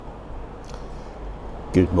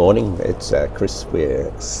Good morning, it's Chris.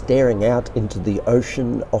 We're staring out into the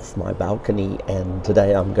ocean off my balcony, and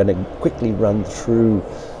today I'm going to quickly run through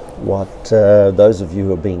what those of you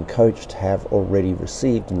who are being coached have already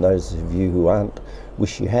received, and those of you who aren't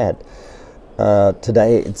wish you had.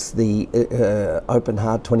 Today it's the Open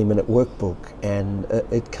Heart 20-minute workbook, and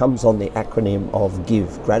it comes on the acronym of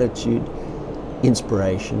GIVE: gratitude,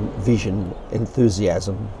 inspiration, vision,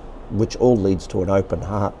 enthusiasm, which all leads to an open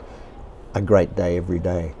heart. A great day every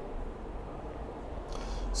day.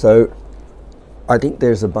 So I think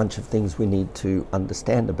there's a bunch of things we need to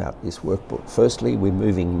understand about this workbook. Firstly, we're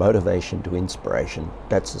moving motivation to inspiration.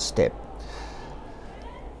 That's a step.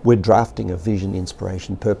 We're drafting a vision,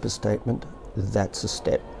 inspiration, purpose statement. That's a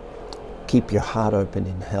step. Keep your heart open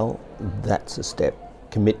in hell. That's a step.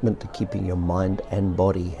 Commitment to keeping your mind and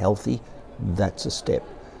body healthy. That's a step.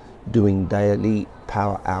 Doing daily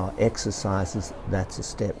power hour exercises, that's a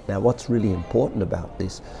step. Now, what's really important about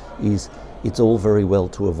this is it's all very well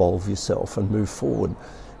to evolve yourself and move forward.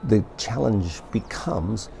 The challenge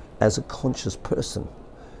becomes, as a conscious person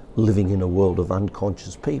living in a world of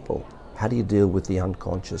unconscious people, how do you deal with the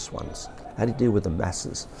unconscious ones? How do you deal with the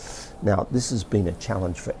masses? Now, this has been a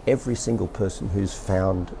challenge for every single person who's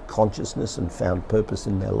found consciousness and found purpose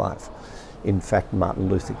in their life. In fact, Martin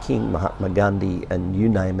Luther King, Mahatma Gandhi, and you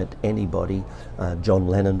name it, anybody, John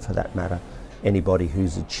Lennon for that matter, anybody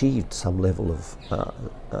who's achieved some level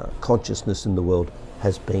of consciousness in the world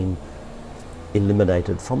has been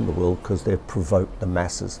eliminated from the world because they've provoked the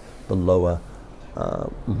masses, the lower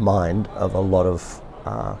mind of a lot of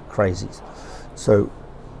crazies. So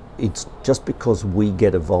it's just because we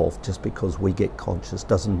get evolved, just because we get conscious,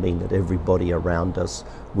 doesn't mean that everybody around us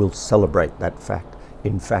will celebrate that fact.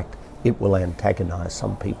 In fact, it will antagonize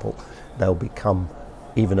some people. They'll become,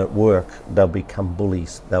 even at work, they'll become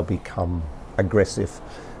bullies, they'll become aggressive.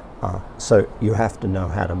 So you have to know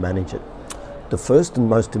how to manage it. The first and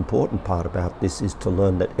most important part about this is to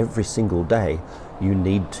learn that every single day you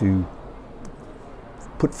need to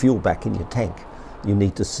put fuel back in your tank. You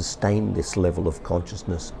need to sustain this level of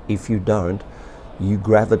consciousness. If you don't, you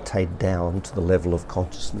gravitate down to the level of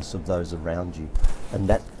consciousness of those around you. And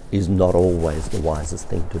that is not always the wisest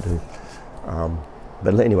thing to do.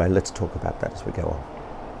 But anyway, let's talk about that as we go on.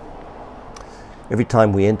 Every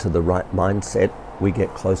time we enter the right mindset, we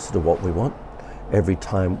get closer to what we want. Every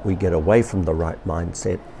time we get away from the right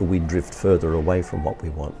mindset, we drift further away from what we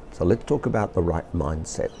want. So let's talk about the right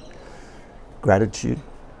mindset. Gratitude.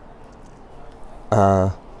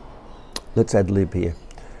 Let's ad lib here.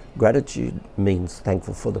 Gratitude means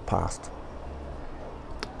thankful for the past.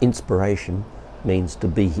 Inspiration means to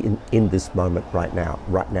be in this moment right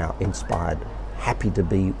now, inspired, happy to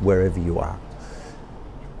be wherever you are.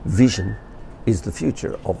 Vision is the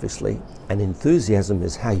future, obviously, and enthusiasm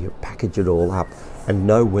is how you package it all up and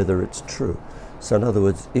know whether it's true. So in other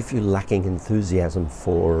words, if you're lacking enthusiasm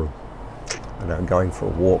for going for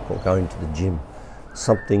a walk or going to the gym,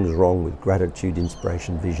 something's wrong with gratitude,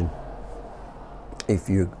 inspiration, vision. If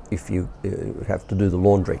you have to do the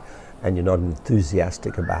laundry and you're not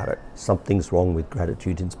enthusiastic about it, something's wrong with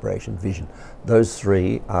gratitude, inspiration, vision. Those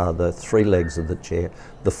three are the three legs of the chair.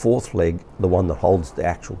 The fourth leg, the one that holds the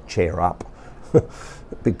actual chair up,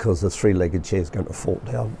 because the three-legged chair is going to fall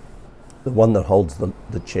down. The one that holds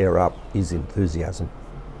the chair up is enthusiasm.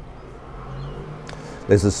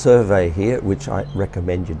 There's a survey here which I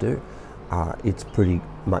recommend you do. It's pretty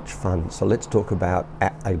much fun. So let's talk about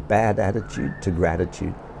a bad attitude to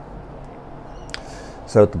gratitude.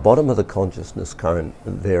 So at the bottom of the consciousness cone,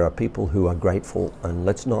 there are people who are grateful, and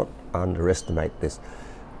let's not underestimate this.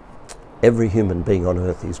 Every human being on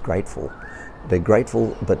earth is grateful. They're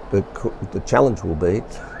grateful, but the challenge will be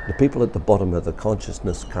the people at the bottom of the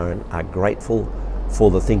consciousness cone are grateful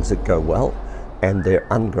for the things that go well, and they're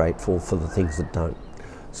ungrateful for the things that don't.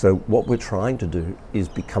 So what we're trying to do is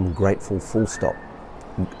become grateful, full stop.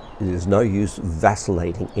 There's no use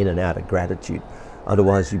vacillating in and out of gratitude.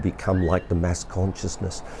 Otherwise you become like the mass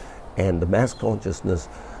consciousness. And the mass consciousness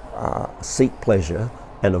seek pleasure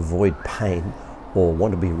and avoid pain, or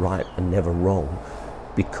want to be right and never wrong,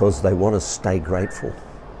 because they want to stay grateful.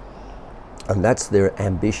 And that's their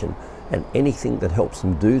ambition. And anything that helps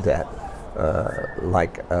them do that,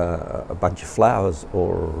 like a bunch of flowers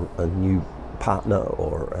or a new partner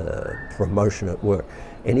or a promotion at work,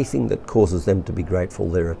 anything that causes them to be grateful,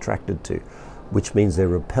 they're attracted to, which means they're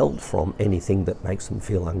repelled from anything that makes them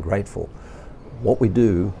feel ungrateful. What we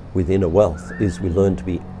do with inner wealth is we learn to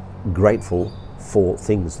be grateful for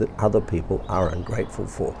things that other people are ungrateful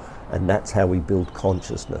for, and that's how we build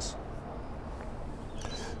consciousness.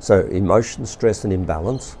 So emotion, stress and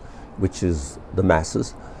imbalance, which is the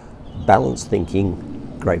masses. Balanced thinking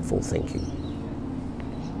grateful thinking.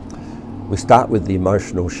 We start with the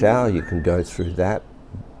emotional shower. You can go through that.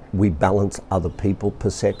 We balance other people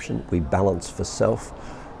perception. We balance for self.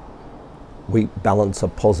 We balance a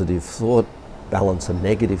positive thought, balance a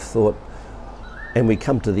negative thought, and we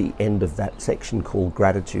come to the end of that section called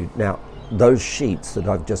gratitude. Now, those sheets that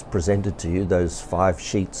I've just presented to you, those 5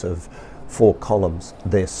 sheets of 4 columns,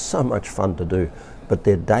 they're so much fun to do, but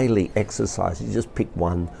they're daily exercise. You just pick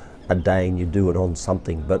one a day and you do it on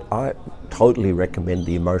something. But I totally recommend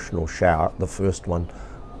the emotional shower, the first one,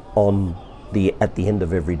 at the end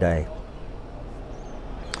of every day.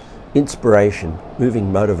 Inspiration,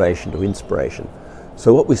 moving motivation to inspiration.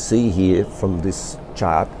 So what we see here from this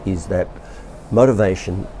chart is that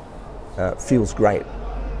motivation feels great.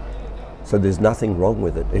 So there's nothing wrong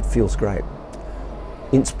with it. It feels great.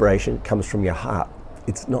 Inspiration comes from your heart.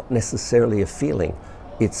 It's not necessarily a feeling,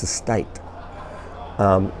 it's a state.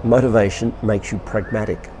 Motivation makes you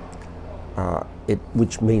pragmatic,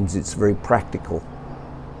 which means it's very practical.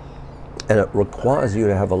 And it requires you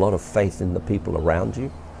to have a lot of faith in the people around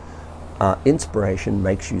you. Inspiration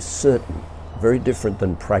makes you certain, very different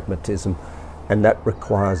than pragmatism, and that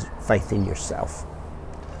requires faith in yourself.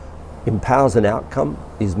 Empowers an outcome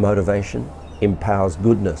is motivation. Empowers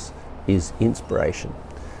goodness is inspiration.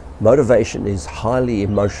 Motivation is highly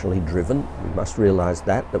emotionally driven. We must realize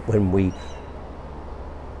that when we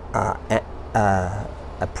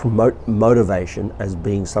promote motivation as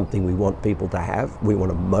being something we want people to have, we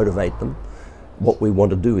want to motivate them. What we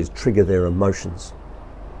want to do is trigger their emotions.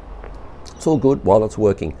 It's all good while it's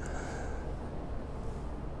working.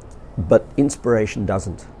 But inspiration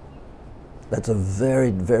doesn't. That's a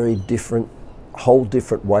very, very different, whole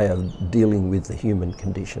different way of dealing with the human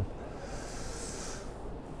condition.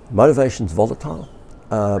 Motivation's volatile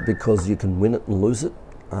because you can win it and lose it.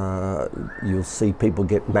 You'll see people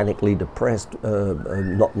get manically depressed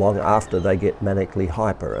not long after they get manically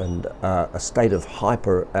hyper, and a state of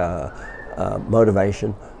hyper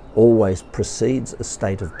motivation always precedes a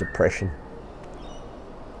state of depression.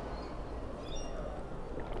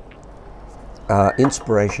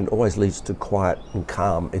 Inspiration always leads to quiet and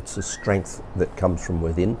calm. It's a strength that comes from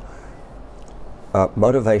within.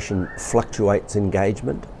 Motivation fluctuates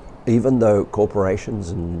engagement. Even though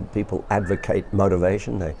corporations and people advocate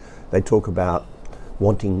motivation, they talk about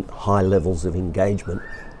wanting high levels of engagement,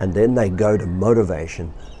 and then they go to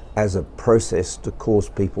motivation as a process to cause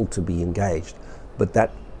people to be engaged. But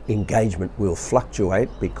that engagement will fluctuate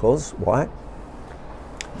because, why?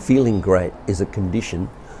 Feeling great is a condition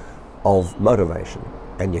of motivation,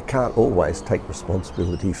 and you can't always take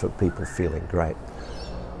responsibility for people feeling great.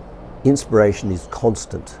 Inspiration is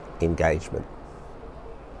constant engagement.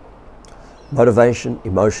 Motivation,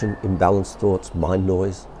 emotion, imbalanced thoughts, mind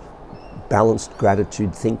noise, balanced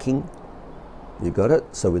gratitude thinking. You got it?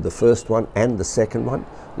 So with the first one and the second one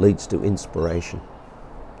leads to inspiration.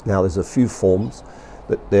 Now there's a few forms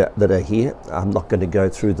that are here. I'm not going to go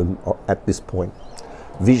through them at this point.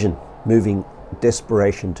 Vision, moving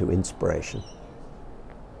desperation to inspiration.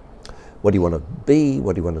 What do you want to be?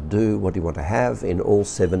 What do you want to do? What do you want to have in all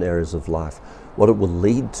 7 areas of life? What it will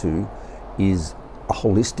lead to is a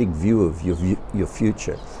holistic view of your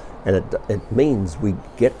future. And it means we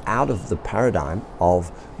get out of the paradigm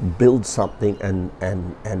of build something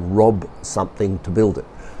and rob something to build it.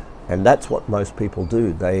 And that's what most people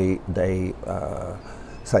do. They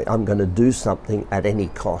say, I'm going to do something at any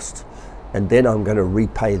cost, and then I'm going to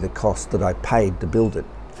repay the cost that I paid to build it.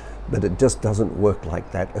 But it just doesn't work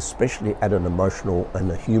like that, especially at an emotional and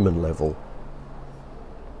a human level.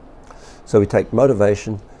 So we take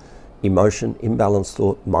motivation, emotion, imbalanced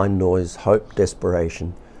thought, mind noise, hope,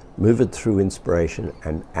 desperation, move it through inspiration,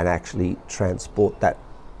 and actually transport that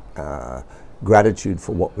gratitude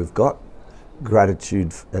for what we've got,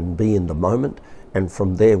 gratitude and be in the moment, and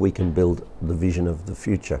from there we can build the vision of the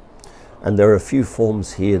future. And there are a few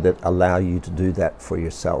forms here that allow you to do that for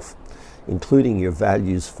yourself, including your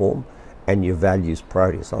values form and your values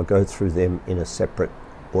priorities. I'll go through them in a separate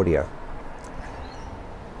audio.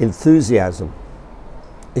 Enthusiasm.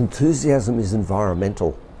 Enthusiasm is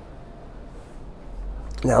environmental.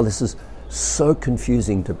 Now this is so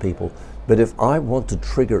confusing to people, but if I want to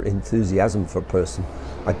trigger enthusiasm for a person,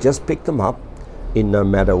 I just pick them up in no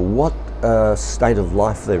matter what state of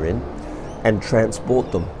life they're in and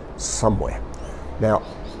transport them somewhere. Now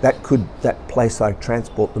that place I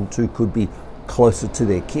transport them to could be closer to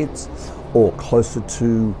their kids, or closer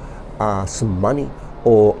to some money,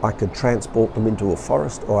 or I could transport them into a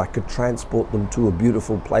forest, or I could transport them to a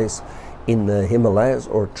beautiful place in the Himalayas,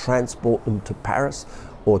 or transport them to Paris,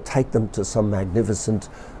 or take them to some magnificent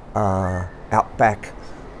outback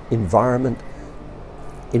environment.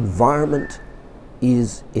 Environment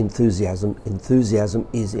is enthusiasm. Enthusiasm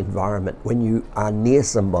is environment. When you are near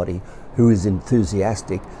somebody who is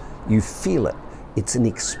enthusiastic, you feel it. It's an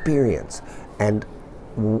experience. And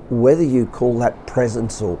whether you call that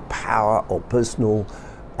presence or power or personal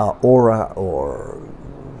aura or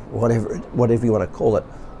whatever you want to call it.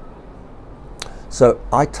 So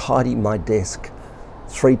I tidy my desk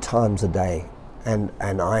 3 times a day, and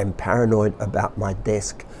I am paranoid about my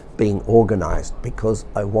desk being organized because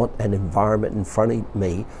I want an environment in front of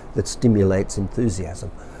me that stimulates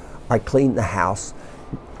enthusiasm. I clean the house,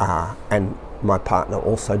 and my partner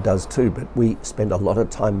also does too, but we spend a lot of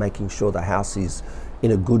time making sure the house is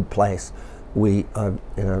in a good place. We,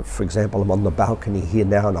 for example, I'm on the balcony here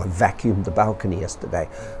now, and I vacuumed the balcony yesterday.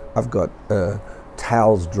 I've got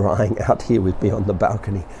towels drying out here with me on the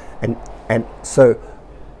balcony, and so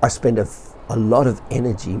I spend a lot of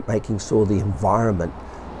energy making sure the environment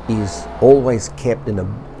is always kept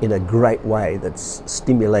in a great way that's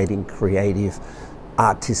stimulating, creative,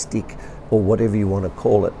 artistic, or whatever you want to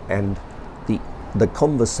call it. And the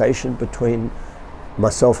conversation between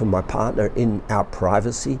myself and my partner in our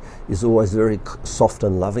privacy is always very soft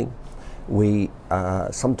and loving. We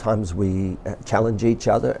sometimes we challenge each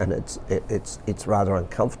other, and it's rather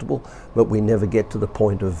uncomfortable, but we never get to the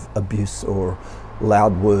point of abuse or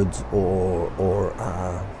loud words or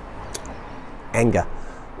anger.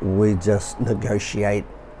 We just negotiate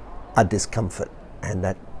a discomfort, and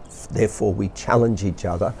that therefore we challenge each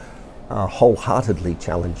other, wholeheartedly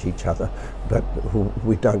challenge each other, but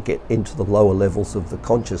we don't get into the lower levels of the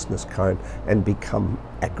consciousness cone and become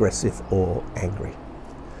aggressive or angry.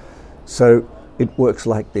 So it works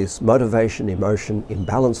like this. Motivation, emotion,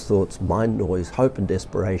 imbalanced thoughts, mind noise, hope and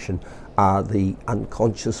desperation are the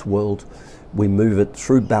unconscious world. We move it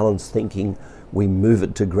through balanced thinking, we move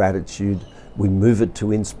it to gratitude, we move it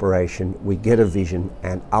to inspiration, we get a vision,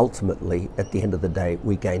 and ultimately, at the end of the day,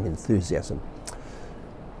 we gain enthusiasm.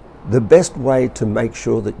 The best way to make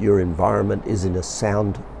sure that your environment is in a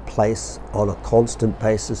sound place on a constant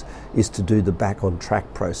basis is to do the back on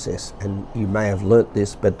track process. And you may have learnt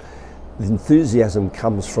this, but enthusiasm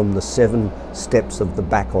comes from the 7 steps of the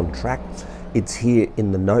back on track. It's here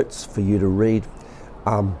in the notes for you to read.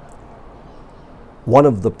 One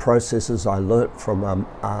of the processes I learnt from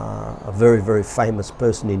a very, very famous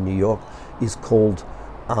person in New York is called,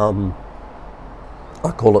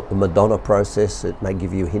 I call it the Madonna process. It may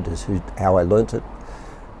give you a hint as to how I learnt it.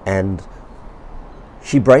 And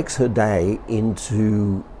she breaks her day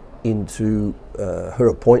into her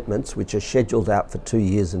appointments, which are scheduled out for 2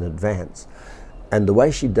 years in advance. And the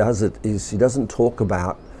way she does it is she doesn't talk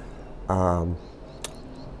about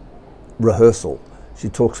rehearsal. She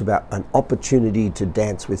talks about an opportunity to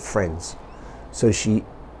dance with friends. So she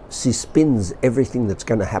spins everything that's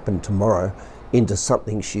going to happen tomorrow into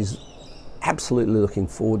something she's absolutely looking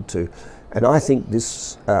forward to. And I think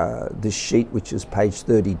this sheet, which is page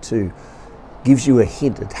 32, gives you a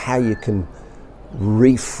hint at how you can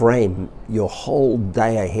reframe your whole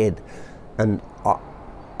day ahead. And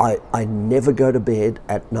I never go to bed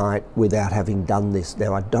at night without having done this.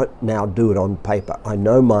 Now, I don't now do it on paper. I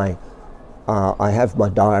know I have my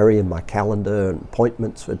diary and my calendar and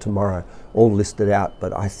appointments for tomorrow all listed out,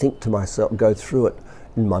 but I think to myself, go through it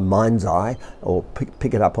in my mind's eye, or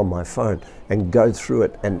pick it up on my phone and go through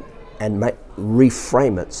it and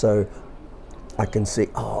reframe it so I can see,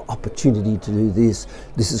 opportunity to do this.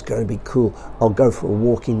 This is going to be cool. I'll go for a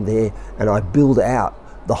walk in there, and I build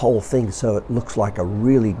out the whole thing so it looks like a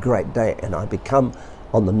really great day, and I become,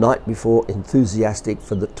 on the night before, enthusiastic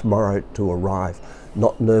for the tomorrow to arrive.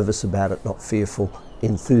 Not nervous about it, not fearful,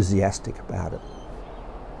 enthusiastic about it.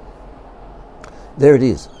 There it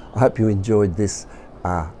is. I hope you enjoyed this.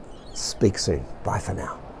 Speak soon. Bye for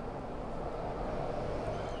now.